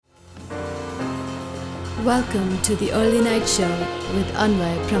Welcome to the Early Night Show with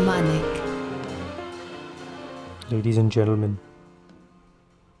Anvay Pramanik. Ladies and gentlemen,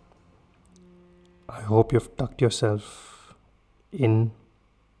 I hope you've tucked yourself in.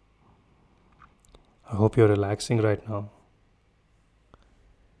 I hope you're relaxing right now.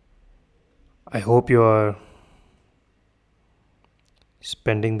 I hope you are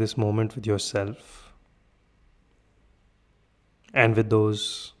spending this moment with yourself and with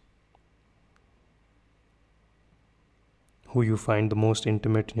those who you find the most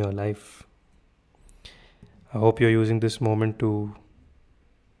intimate in your life. I hope you're using this moment to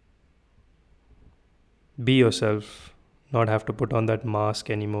be yourself, not have to put on that mask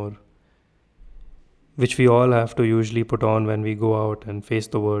anymore, which we all have to usually put on when we go out and face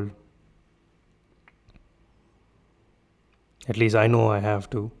the world. At least I know I have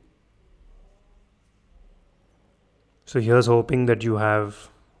to. So here's hoping that you have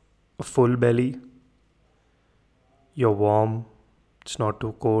a full belly, you're warm, it's not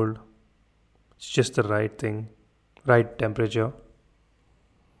too cold, it's just the right thing, right temperature.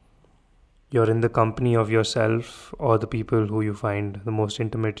 You're in the company of yourself or the people who you find the most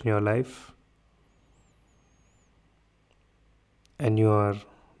intimate in your life. And you are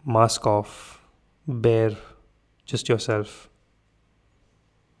mask off, bare, just yourself.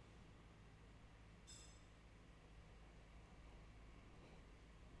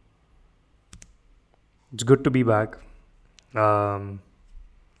 It's good to be back. One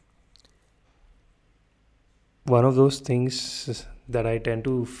of those things that I tend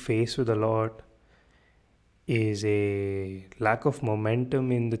to face with a lot is a lack of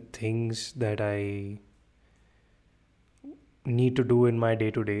momentum in the things that I need to do in my day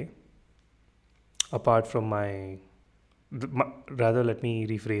to day, apart from rather, let me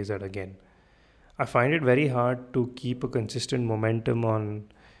rephrase that again. I find it very hard to keep a consistent momentum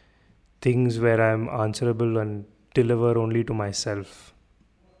on things where I'm answerable and deliver only to myself,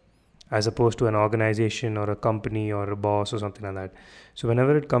 as opposed to an organization or a company or a boss or something like that. So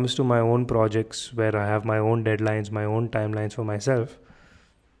whenever it comes to my own projects where I have my own deadlines, my own timelines for myself,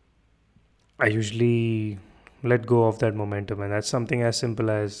 I usually let go of that momentum. And that's something as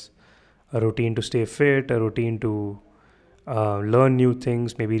simple as a routine to stay fit, a routine to learn new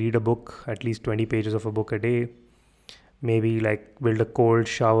things, maybe read a book, at least 20 pages of a book a day, maybe like build a cold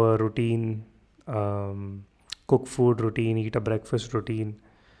shower routine, cook food routine, eat a breakfast routine.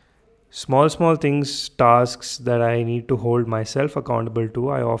 Small things, tasks that I need to hold myself accountable to,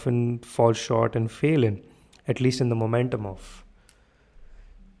 I often fall short and fail in, at least in the momentum of.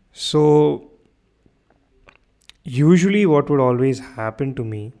 So, usually, what would always happen to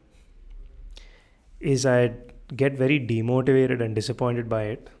me is I'd get very demotivated and disappointed by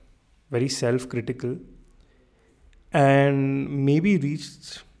it, very self critical, and maybe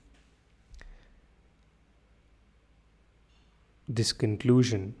reached this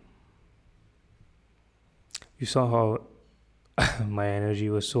conclusion. You saw how my energy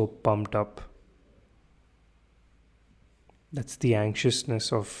was so pumped up. That's the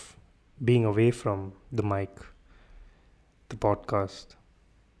anxiousness of being away from the mic, the podcast.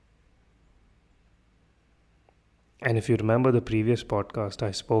 And if you remember the previous podcast,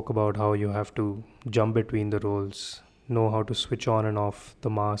 I spoke about how you have to jump between the roles, know how to switch on and off the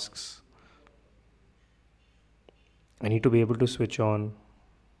masks. I need to be able to switch on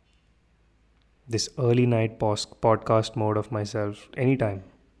this early night podcast mode of myself anytime.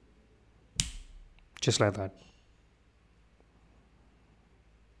 Just like that.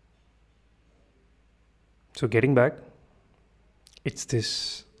 So getting back, it's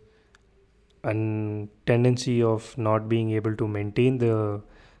this tendency of not being able to maintain the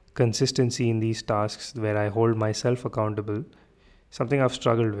consistency in these tasks where I hold myself accountable, something I've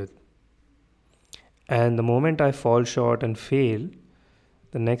struggled with. And the moment I fall short and fail,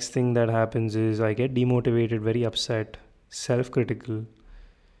 the next thing that happens is I get demotivated, very upset, self-critical,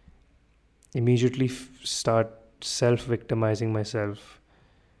 immediately start self-victimizing myself.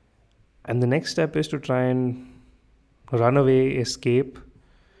 And the next step is to try and run away, escape,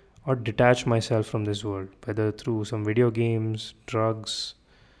 or detach myself from this world, whether through some video games, drugs.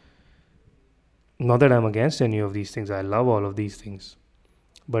 Not that I'm against any of these things, I love all of these things.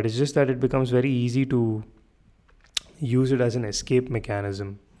 But it's just that it becomes very easy to use it as an escape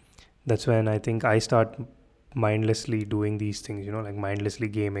mechanism. That's when I think I start mindlessly doing these things, like mindlessly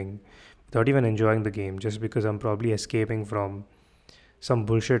gaming without even enjoying the game, just because I'm probably escaping from some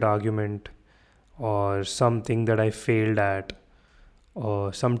bullshit argument or something that I failed at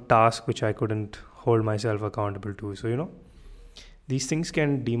or some task which I couldn't hold myself accountable to. So, these things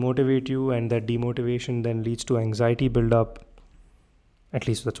can demotivate you, and that demotivation then leads to anxiety build up. At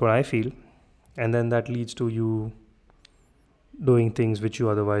least that's what I feel. And then that leads to you doing things which you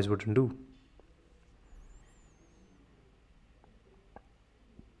otherwise wouldn't do.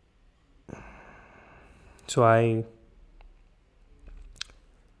 So I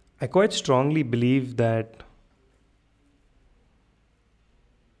quite strongly believe that,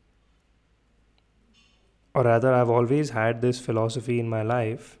 or rather, I've always had this philosophy in my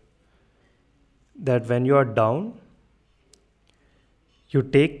life that when you are down, you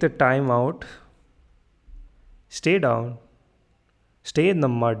take the time out, stay down, stay in the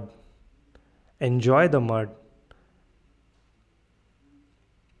mud, enjoy the mud,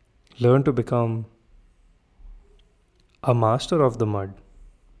 learn to become a master of the mud.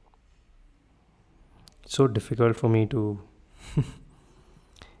 It's so difficult for me to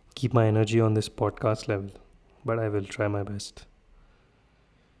keep my energy on this podcast level, but I will try my best.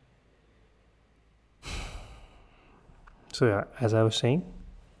 So, yeah, as I was saying,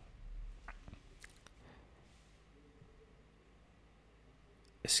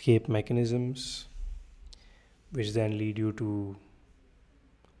 escape mechanisms which then lead you to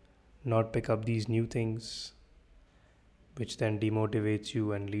not pick up these new things, which then demotivates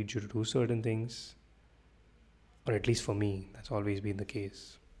you and leads you to do certain things. Or at least for me, that's always been the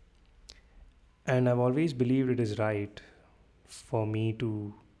case. And I've always believed it is right for me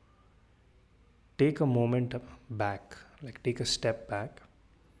to take a moment back, like take a step back,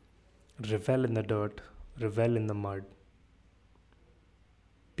 revel in the dirt, revel in the mud,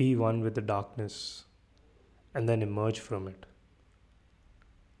 be one with the darkness, and then emerge from it.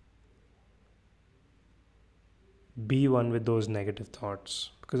 Be one with those negative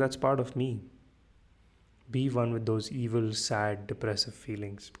thoughts, because that's part of me. Be one with those evil, sad, depressive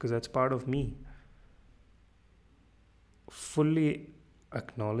feelings, because that's part of me. Fully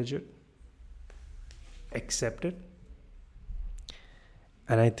acknowledge it, accept it,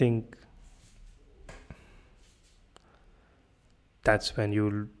 and I think that's when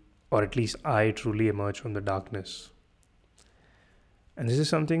you'll, or at least I, truly emerge from the darkness. And this is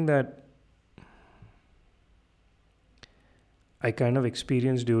something that I kind of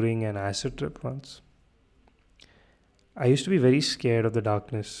experienced during an acid trip once. I used to be very scared of the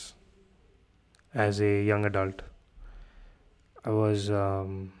darkness as a young adult. I was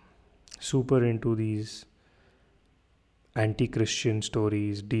super into these anti-Christian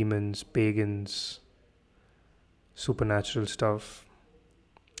stories, demons, pagans, supernatural stuff.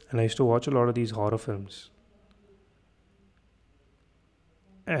 And I used to watch a lot of these horror films.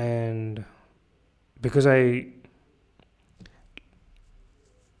 And because I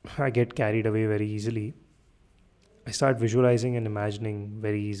get carried away very easily, I start visualizing and imagining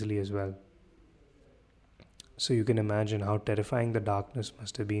very easily as well. So you can imagine how terrifying the darkness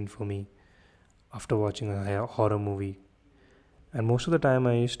must have been for me after watching a horror movie. And most of the time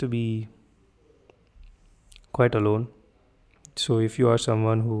I used to be quite alone. So if you are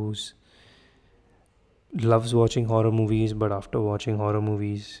someone who's loves watching horror movies, but after watching horror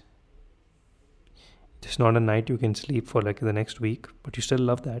movies, it's not a night you can sleep for like the next week, but you still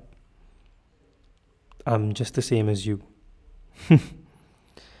love that, I'm just the same as you.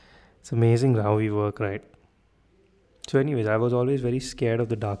 It's amazing how we work, right? So anyways, I was always very scared of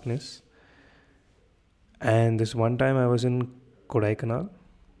the darkness. And this one time I was in Kodaikanal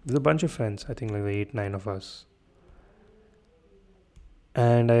with a bunch of friends, I think like 8-9 of us.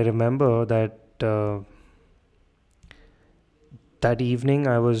 And I remember that that evening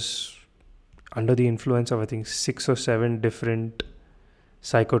I was under the influence of I think 6 or 7 different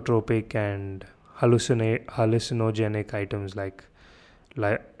psychotropic and hallucinogenic items like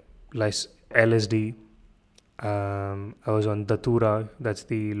LSD. I was on Datura, that's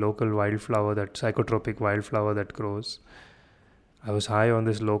the local wildflower, that psychotropic wildflower that grows. I was high on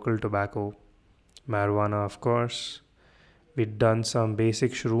this local tobacco, marijuana, of course. We'd done some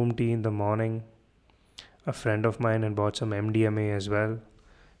basic shroom tea in the morning. A friend of mine had bought some MDMA as well.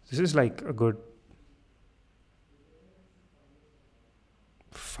 This is like a good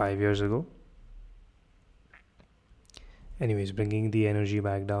 5 years ago. Anyways, bringing the energy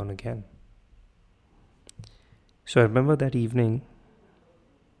back down again. So I remember that evening.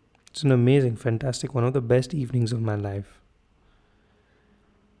 It's an amazing, fantastic, one of the best evenings of my life.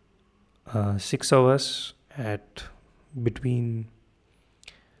 6 of us at between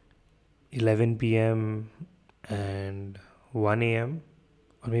 11 p.m. and 1 a.m.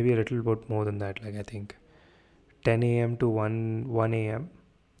 or maybe a little bit more than that, like I think 10 a.m. to 1 a.m.,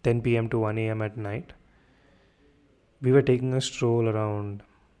 10 p.m. to 1 a.m. at night. We were taking a stroll around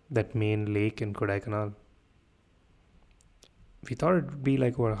that main lake in Kodaikanal. We thought it would be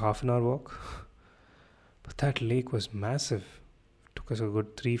like a half an hour walk, but that lake was massive. It took took us a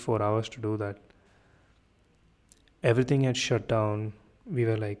good 3-4 hours to do that. Everything had shut down. We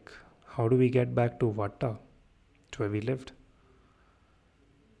were like, how do we get back to Vatta, to where we lived?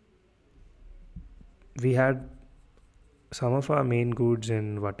 We had some of our main goods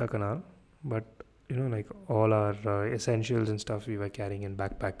in Vatta Canal, but like all our essentials and stuff we were carrying in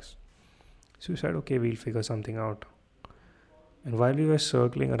backpacks. So we said, okay, we'll figure something out. And while we were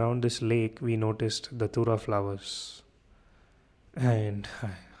circling around this lake, we noticed the Datura flowers. And I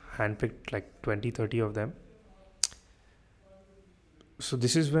handpicked like 20-30 of them. So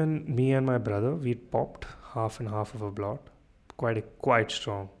this is when me and my brother, we popped half and half of a blot. Quite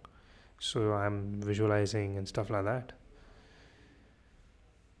strong. So I'm visualizing and stuff like that.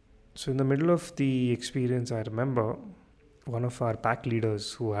 So in the middle of the experience, I remember one of our pack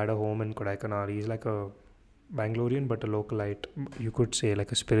leaders who had a home in Kodaikanal. He's like a Bangalorean, but a localite. You could say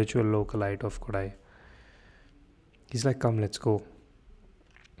like a spiritual localite of Kodai. He's like, come, let's go.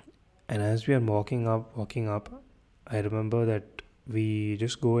 And as we are walking up, I remember that we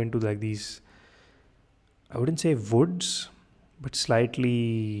just go into like these, I wouldn't say woods, but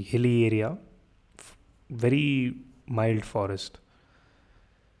slightly hilly area. Very mild forest.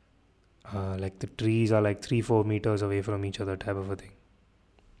 Like the trees are like 3-4 meters away from each other type of a thing.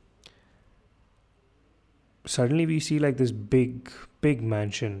 Suddenly we see like this big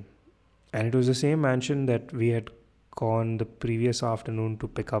mansion, and it was the same mansion that we had gone the previous afternoon to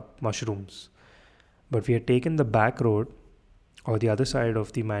pick up mushrooms, but we had taken the back road or the other side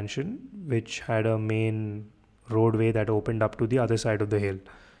of the mansion, which had a main roadway that opened up to the other side of the hill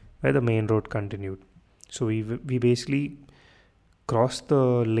where the main road continued. So we basically crossed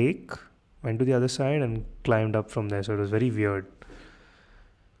the lake, went to the other side and climbed up from there. So it was very weird.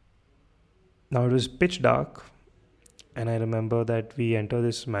 Now it was pitch dark, and I remember that we enter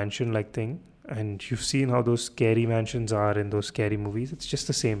this mansion like thing, and you've seen how those scary mansions are in those scary movies. It's just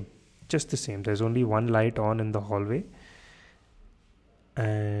the same. There's only one light on in the hallway,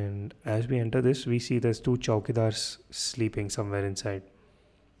 and as we enter this, we see there's 2 chowkidars sleeping somewhere inside,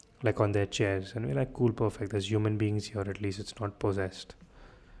 like on their chairs, and we're like, cool, perfect, there's human beings here, at least it's not possessed.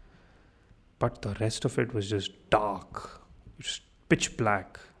 But the rest of it was just dark, just pitch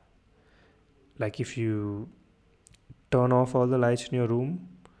black. Like if you turn off all the lights in your room,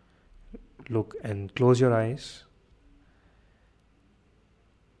 look and close your eyes,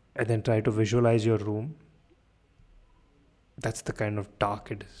 and then try to visualize your room, that's the kind of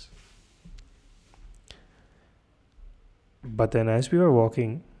dark it is. But then as we were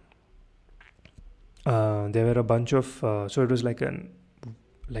walking, there were a bunch of so it was like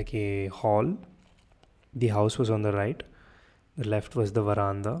a hall. The house was on the right, the left was the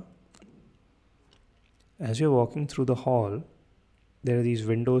veranda. As you're walking through the hall, there are these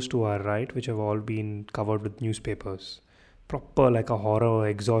windows to our right which have all been covered with newspapers. Proper like a horror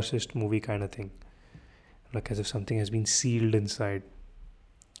exorcist movie kind of thing, like as if something has been sealed inside.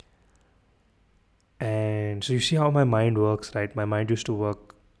 And so you see how my mind works, right? My mind used to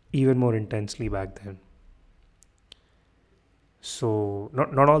work even more intensely back then. So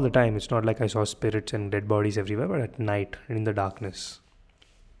not all the time. It's not like I saw spirits and dead bodies everywhere, but at night and in the darkness.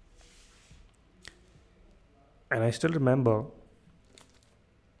 And I still remember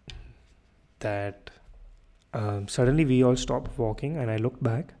that suddenly we all stopped walking, and I looked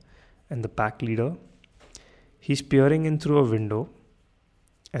back, and the pack leader, he's peering in through a window,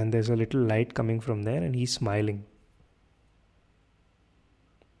 and there's a little light coming from there, and he's smiling.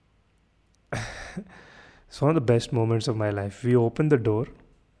 It's one of the best moments of my life. We open the door,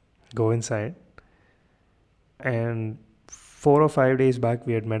 go inside, and 4 or 5 days back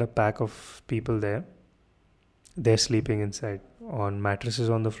we had met a pack of people there. They're sleeping inside on mattresses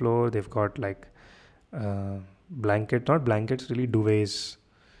on the floor. They've got like not blankets, really duvets,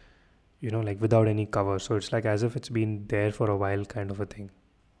 like without any cover. So it's like as if it's been there for a while kind of a thing.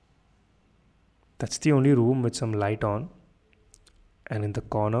 That's the only room with some light on. And in the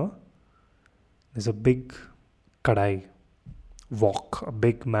corner, there's a big kadai wok, a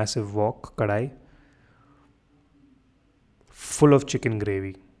big massive wok kadai full of chicken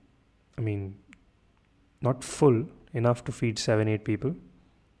gravy. I mean, not full, enough to feed 7-8 people.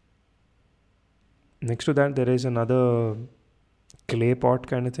 Next to that, there is another clay pot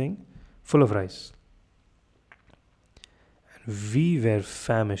kind of thing full of rice. And we were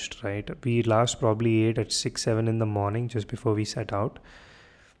famished, right? We last probably ate at 6-7 in the morning just before we set out.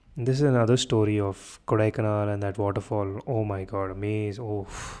 And this is another story of Kodaikanal and that waterfall. Oh my god, amaze. Oh.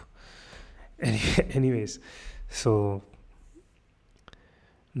 Anyways, so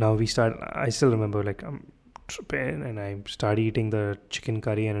now I still remember like I'm tripping, and I started eating the chicken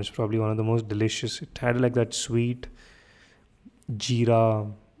curry, and it's probably one of the most delicious. It had like that sweet,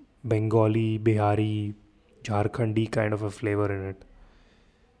 Jeera, Bengali, Bihari, Jharkhandi kind of a flavor in it.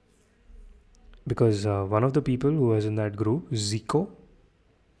 Because one of the people who was in that group, Ziko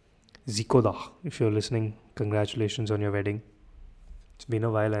Da, if you're listening, congratulations on your wedding. It's been a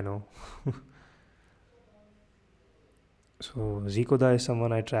while, I know. So Ziko Da is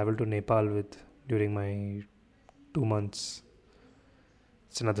someone I traveled to Nepal with during my 2 months.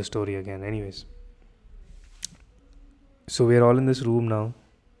 It's another story again. Anyways, so we're all in this room now,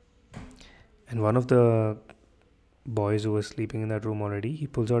 and one of the boys who was sleeping in that room already, he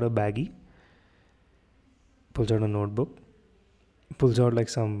pulls out a baggie, pulls out a notebook, pulls out like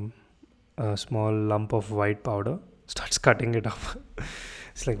some small lump of white powder, starts cutting it up.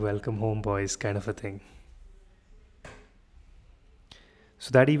 It's like welcome home boys kind of a thing. So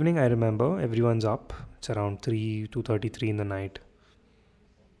that evening I remember everyone's up. It's around 2:33 in the night.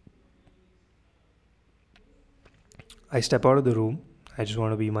 I step out of the room. I just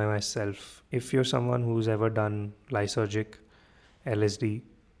want to be myself. If you're someone who's ever done lysergic, LSD,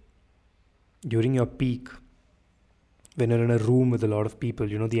 during your peak, when you're in a room with a lot of people,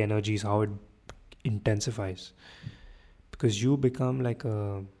 you know the energies, how it intensifies. Because you become like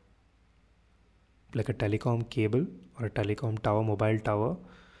a telecom cable or a telecom tower, mobile tower,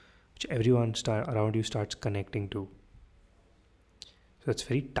 which everyone around you starts connecting to. So it's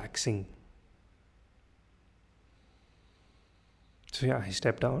very taxing. So yeah, I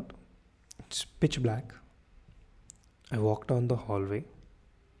stepped out. It's pitch black. I walked down the hallway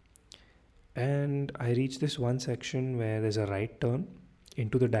and I reached this one section where there's a right turn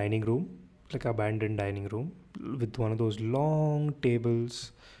into the dining room, like abandoned dining room with one of those long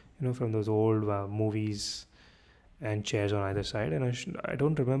tables, you know, from those old movies, and chairs on either side. And I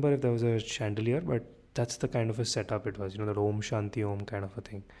don't remember if there was a chandelier, but that's the kind of a setup it was, you know, the Om Shanti Om kind of a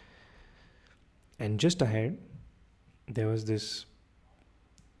thing. And just ahead, there was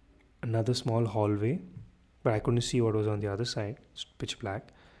another small hallway, but I couldn't see what was on the other side. It's pitch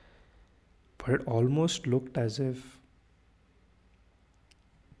black. But it almost looked as if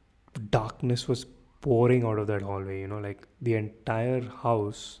darkness was pouring out of that hallway, you know, like the entire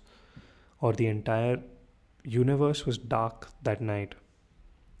house or the entire universe was dark that night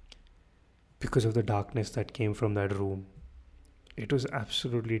because of the darkness that came from that room. It was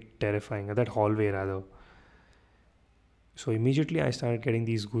absolutely terrifying, that hallway rather. So immediately I started getting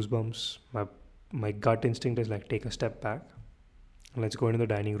these goosebumps. My gut instinct is like, take a step back and let's go into the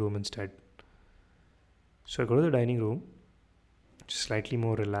dining room instead. So I go to the dining room, slightly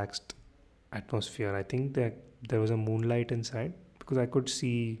more relaxed atmosphere. I think that there was a moonlight inside because I could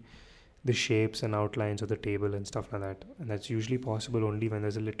see the shapes and outlines of the table and stuff like that. And that's usually possible only when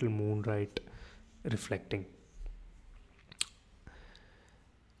there's a little moonlight reflecting.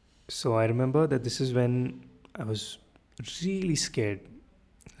 So I remember that this is when I was really scared.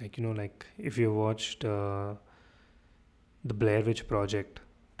 Like, you know, like if you watched the Blair Witch Project,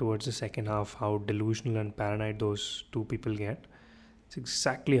 towards the second half, how delusional and paranoid those two people get. It's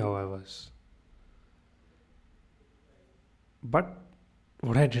exactly how I was. But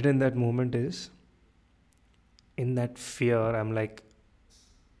what I did in that moment is, in that fear, I'm like,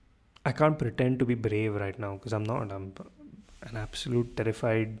 I can't pretend to be brave right now because I'm not. I'm an absolute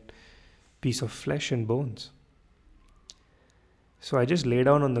terrified piece of flesh and bones. So I just lay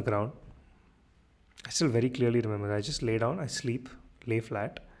down on the ground. I still very clearly remember that. I just lay down, I sleep, lay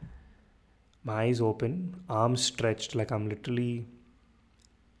flat, my eyes open, arms stretched, like I'm literally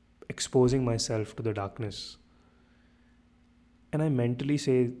exposing myself to the darkness. And I mentally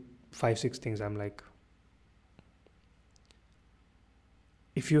say 5-6 things. I'm like,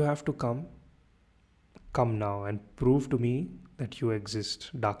 if you have to come now and prove to me that you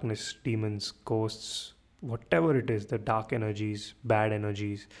exist. Darkness, demons, ghosts, whatever it is, the dark energies, bad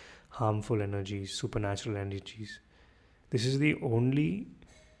energies, harmful energies, supernatural energies. This is the only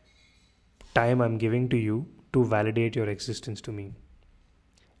time I'm giving to you to validate your existence to me.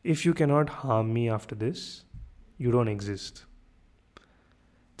 If you cannot harm me after this, you don't exist.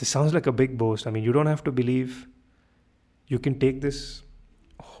 This sounds like a big boast. I mean, you don't have to believe. You can take this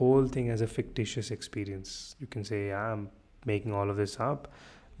whole thing as a fictitious experience. You can say, yeah, I'm making all of this up,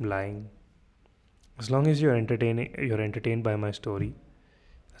 I'm lying. As long as you're entertained by my story,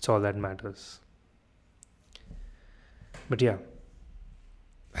 that's all that matters. But yeah,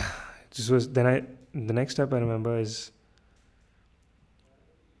 the next step I remember is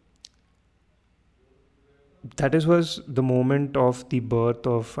was the moment of the birth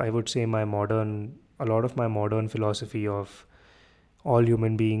of, I would say, a lot of my modern philosophy of all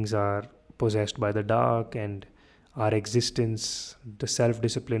human beings are possessed by the dark and our existence, the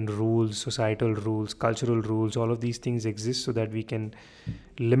self-discipline rules, societal rules, cultural rules, all of these things exist so that we can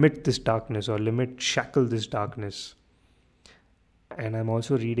limit this darkness or shackle this darkness. And I'm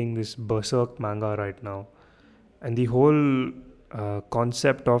also reading this Berserk manga right now. And the whole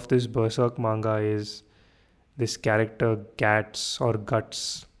concept of this Berserk manga is this character Guts,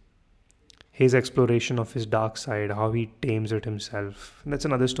 his exploration of his dark side, how he tames it himself. And that's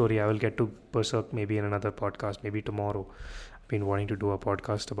another story. I will get to Berserk maybe in another podcast, maybe tomorrow. I've been wanting to do a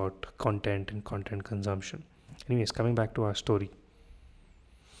podcast about content and content consumption. Anyways, coming back to our story.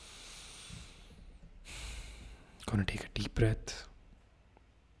 Gonna take a deep breath.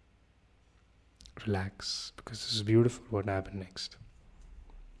 Relax, because this is beautiful what happened next.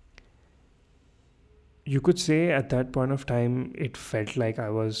 You could say at that point of time, it felt like I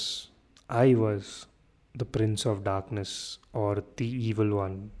was the Prince of Darkness or the evil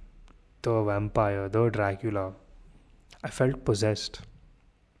one, the vampire, the Dracula. I felt possessed.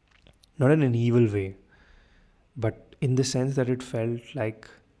 Not in an evil way, but in the sense that it felt like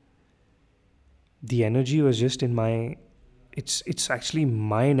the energy was just in my... It's actually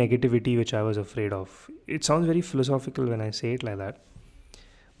my negativity which I was afraid of. It sounds very philosophical when I say it like that.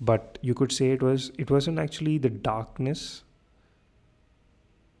 But you could say it wasn't actually the darkness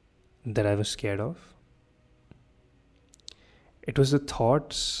that I was scared of. It was the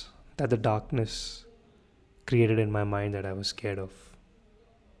thoughts that the darkness created in my mind that I was scared of.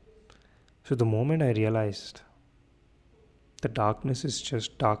 So the moment I realized the darkness is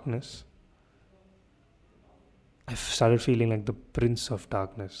just darkness, I started feeling like the Prince of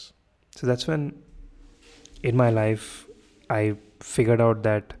Darkness. So that's when in my life I figured out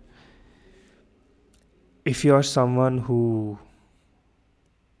that if you're someone who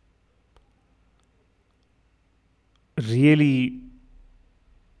really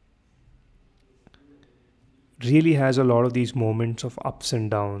has a lot of these moments of ups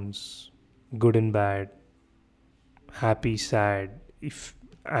and downs, good and bad, happy, sad, if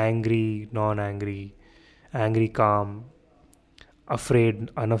angry, non-angry, angry, calm, afraid,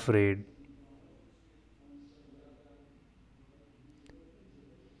 unafraid,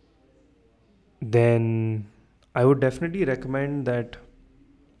 then I would definitely recommend that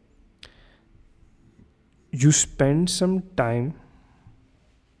you spend some time,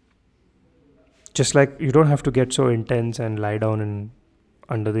 just like you don't have to get so intense and lie down and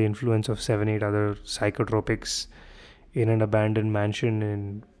under the influence of 7-8 other psychotropics in an abandoned mansion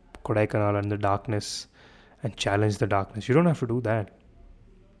in Kodaikanal in the darkness and challenge the darkness. You don't have to do that.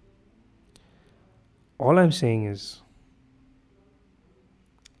 All I'm saying is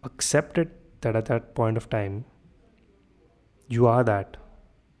accept it that at that point of time you are that.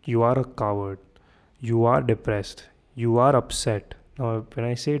 You are a coward. You are depressed. You are upset. Now, when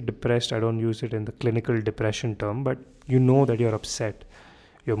I say depressed, I don't use it in the clinical depression term, but you know that you're upset.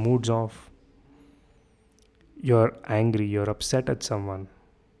 Your mood's off. You're angry. You're upset at someone.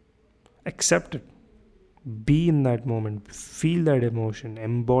 Accept it. Be in that moment. Feel that emotion.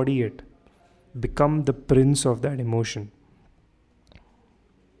 Embody it. Become the prince of that emotion.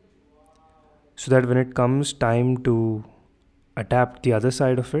 So that when it comes time to adapt the other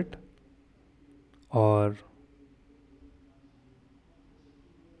side of it, or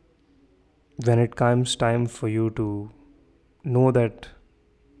when it comes time for you to know that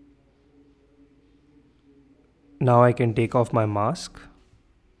now I can take off my mask,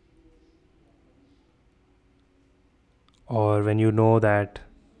 or when you know that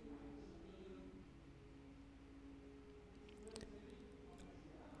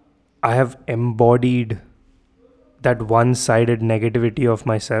I have embodied that one-sided negativity of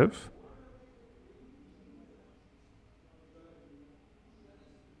myself,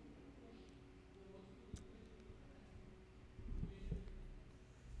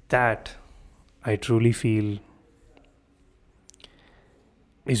 that I truly feel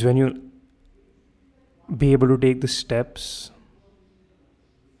is when you be able to take the steps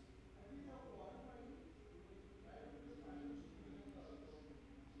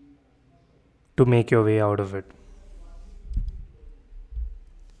to make your way out of it.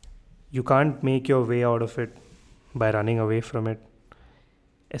 You can't make your way out of it by running away from it,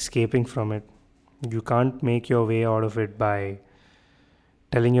 escaping from it. You can't make your way out of it by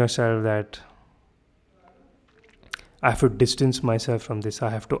telling yourself that I have to distance myself from this, I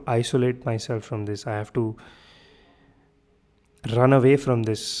have to isolate myself from this, I have to run away from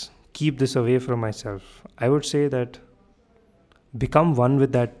this, keep this away from myself. I would say that become one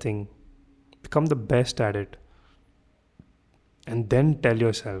with that thing, become the best at it, and then tell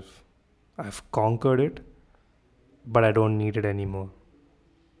yourself, I've conquered it, but I don't need it anymore.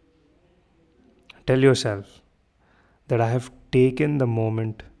 Tell yourself, that I have taken the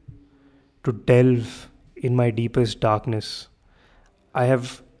moment to delve in my deepest darkness. I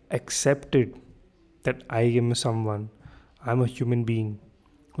have accepted that I'm a human being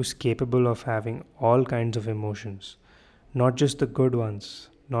who's capable of having all kinds of emotions, not just the good ones,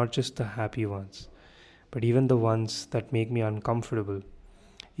 not just the happy ones, but even the ones that make me uncomfortable.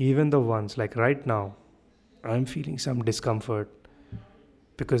 Even the ones like right now, I'm feeling some discomfort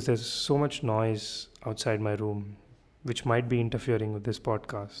because there's so much noise outside my room, which might be interfering with this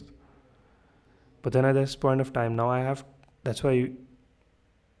podcast. But then at this point of time, now that's why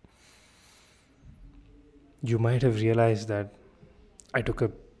you might have realized that I took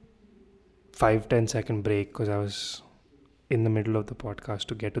a 5-10 second break because I was in the middle of the podcast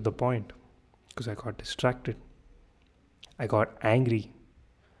to get to the point because I got distracted. I got angry.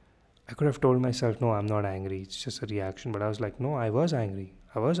 I could have told myself, no, I'm not angry. It's just a reaction. But I was like, no, I was angry.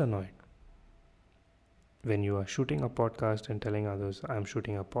 I was annoyed. When you are shooting a podcast and telling others, I'm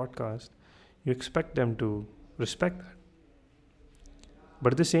shooting a podcast, you expect them to respect that.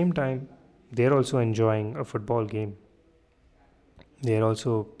 But at the same time, they're also enjoying a football game. They're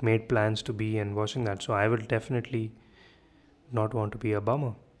also made plans to be and watching that. So I will definitely not want to be a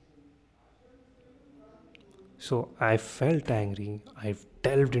bummer. So I felt angry. I've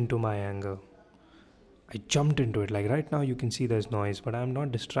delved into my anger. I jumped into it. Like right now, you can see there's noise, but I'm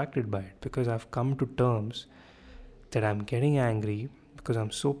not distracted by it because I've come to terms that I'm getting angry because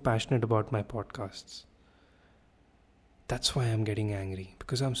I'm so passionate about my podcasts. That's why I'm getting angry,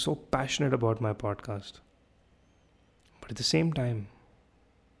 because I'm so passionate about my podcast. But at the same time,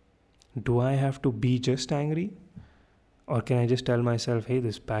 do I have to be just angry? Or can I just tell myself, hey,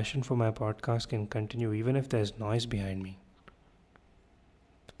 this passion for my podcast can continue even if there's noise behind me?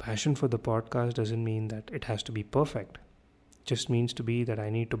 The passion for the podcast doesn't mean that it has to be perfect. It just means to be that I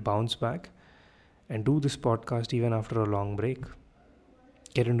need to bounce back and do this podcast even after a long break.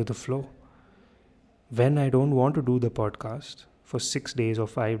 Get into the flow. When I don't want to do the podcast for 6 days or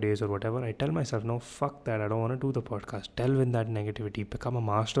 5 days or whatever, I tell myself, no, fuck that. I don't want to do the podcast. Delve in that negativity. Become a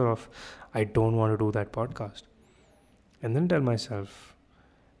master of, I don't want to do that podcast. And then tell myself,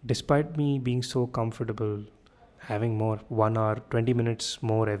 despite me being so comfortable having more 1 hour, 20 minutes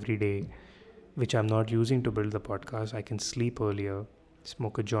more every day, which I'm not using to build the podcast, I can sleep earlier,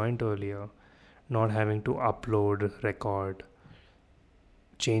 smoke a joint earlier, not having to upload, record,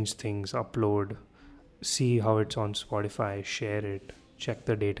 change things, upload, see how it's on Spotify, share it, check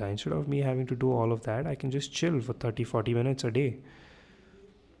the data. Instead of me having to do all of that, I can just chill for 30-40 minutes a day.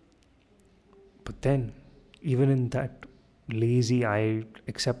 But then, even in that lazy, I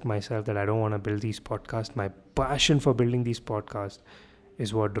accept myself that I don't want to build these podcasts. My passion for building these podcasts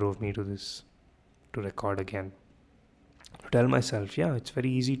is what drove me to this, to record again. To tell myself, yeah, it's very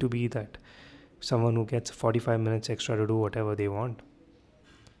easy to be that someone who gets 45 minutes extra to do whatever they want.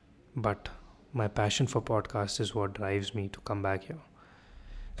 But my passion for podcasts is what drives me to come back here.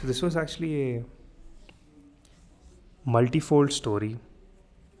 So this was actually a multifold story.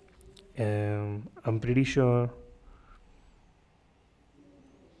 I'm pretty sure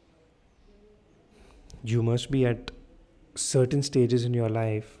you must be at certain stages in your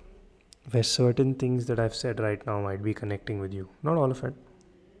life where certain things that I've said right now might be connecting with you. Not all of it.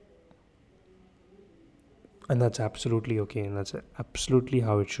 And that's absolutely okay, and that's absolutely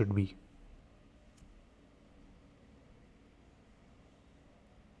how it should be.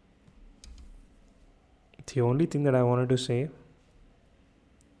 The only thing that I wanted to say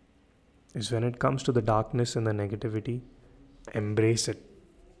is when it comes to the darkness and the negativity, embrace it.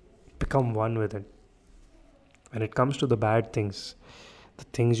 Become one with it. When it comes to the bad things, the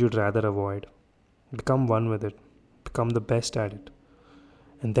things you'd rather avoid, become one with it. Become the best at it.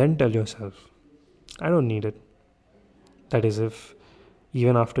 And then tell yourself, I don't need it. That is, if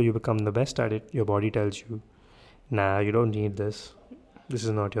even after you become the best at it, your body tells you, nah, you don't need this. This is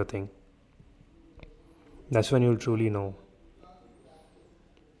not your thing. That's when you'll truly know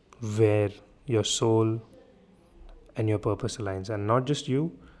where your soul and your purpose aligns. And not just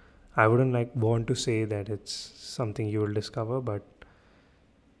you. I wouldn't want to say that it's something you will discover, but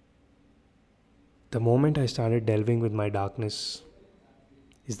the moment I started delving with my darkness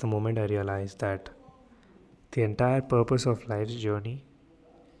is the moment I realized that the entire purpose of life's journey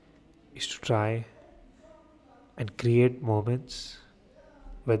is to try and create moments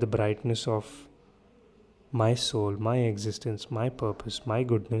where the brightness of my soul, my existence, my purpose, my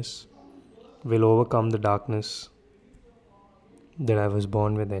goodness will overcome the darkness that I was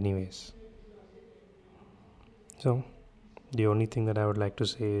born with anyways. So, the only thing that I would like to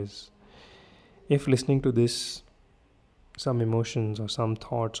say is, if listening to this some emotions or some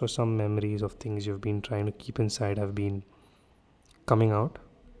thoughts or some memories of things you've been trying to keep inside have been coming out,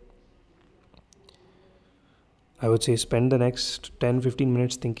 I would say spend the next 10-15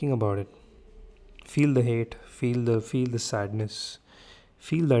 minutes thinking about it. Feel the hate, feel the sadness,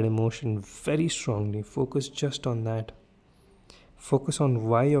 feel that emotion very strongly. Focus just on that. Focus on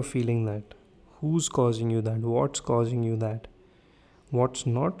why you're feeling that. Who's causing you that? What's causing you that? What's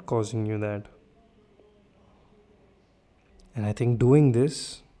not causing you that? And I think doing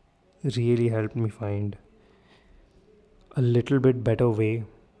this really helped me find a little bit better way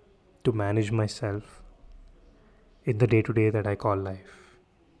to manage myself in the day to day that I call life.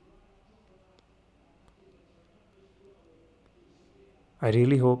 I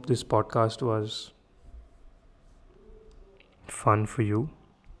really hope this podcast was fun for you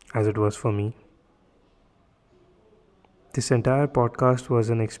as it was for me. This entire podcast was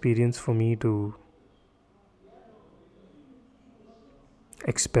an experience for me to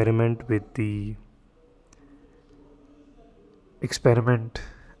experiment with the experiment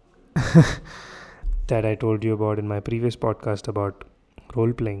that I told you about in my previous podcast about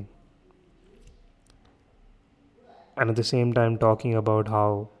role playing. And at the same time, talking about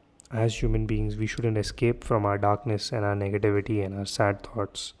how, as human beings, we shouldn't escape from our darkness and our negativity and our sad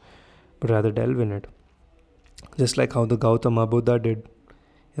thoughts, but rather delve in it. Just like how the Gautama Buddha did.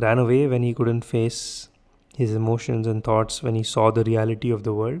 He ran away when he couldn't face his emotions and thoughts when he saw the reality of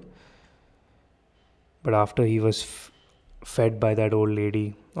the world. But after he was fed by that old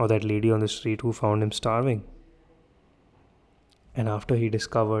lady or that lady on the street who found him starving. And after he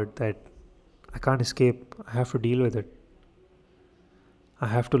discovered that I can't escape, I have to deal with it. I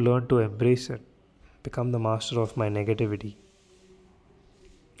have to learn to embrace it, become the master of my negativity.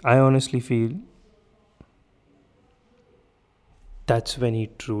 I honestly feel that's when he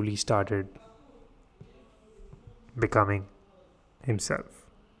truly started becoming himself.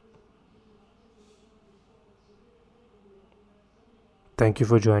 Thank you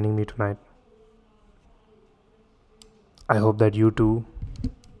for joining me tonight. I hope that you too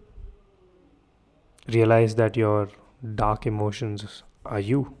realize that your dark emotions are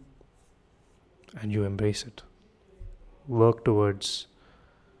you and you embrace it. Work towards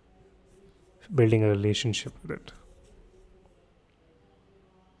building a relationship with it.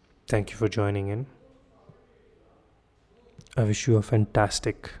 Thank you for joining in. I wish you a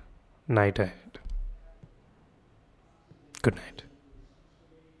fantastic night ahead. Good night.